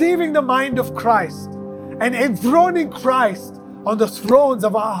receiving the mind of Christ and enthroning Christ on the thrones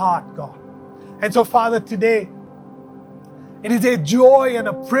of our heart, God. And so, Father, today, it is a joy and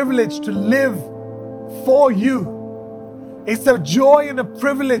a privilege to live for you. It's a joy and a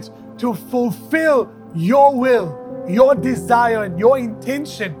privilege to fulfill your will, your desire, and your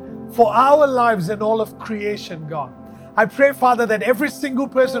intention for our lives and all of creation, God. I pray, Father, that every single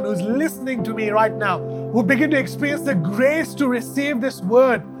person who's listening to me right now will begin to experience the grace to receive this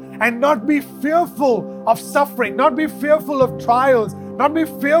word and not be fearful of suffering, not be fearful of trials, not be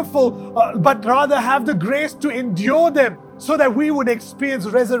fearful, but rather have the grace to endure them so that we would experience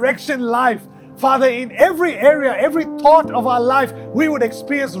resurrection life. Father, in every area, every thought of our life, we would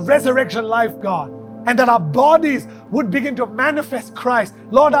experience resurrection life, God. And that our bodies would begin to manifest Christ.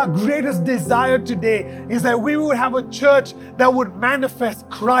 Lord, our greatest desire today is that we would have a church that would manifest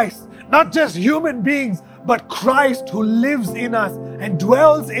Christ. Not just human beings, but Christ who lives in us and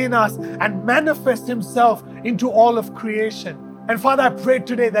dwells in us and manifests Himself into all of creation. And Father, I pray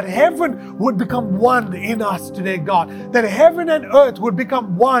today that heaven would become one in us today, God. That heaven and earth would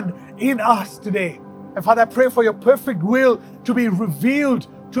become one in us today. And Father, I pray for your perfect will to be revealed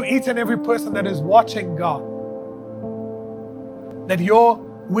to each and every person that is watching, God. That your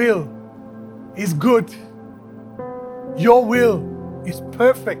will is good. Your will is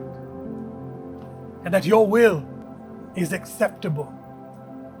perfect. And that your will is acceptable.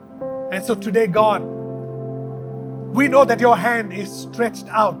 And so today, God, we know that your hand is stretched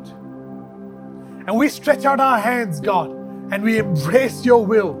out. And we stretch out our hands, God, and we embrace your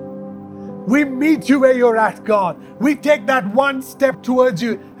will. We meet you where you're at, God. We take that one step towards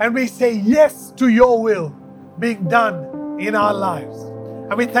you and we say yes to your will being done in our lives.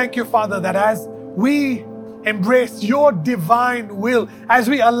 And we thank you, Father, that as we embrace your divine will, as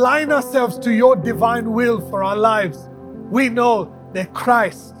we align ourselves to your divine will for our lives, we know that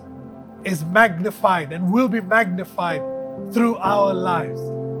Christ is magnified and will be magnified through our lives.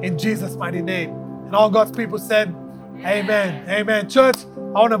 In Jesus' mighty name. And all God's people said, Amen. Amen. Church,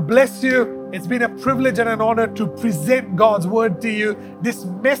 I want to bless you. It's been a privilege and an honor to present God's word to you. This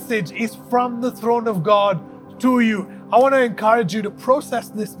message is from the throne of God to you. I want to encourage you to process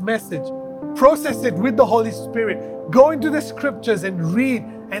this message. Process it with the Holy Spirit. Go into the scriptures and read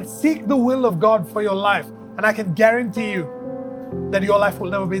and seek the will of God for your life. And I can guarantee you that your life will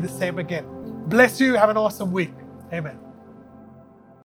never be the same again. Bless you. Have an awesome week. Amen.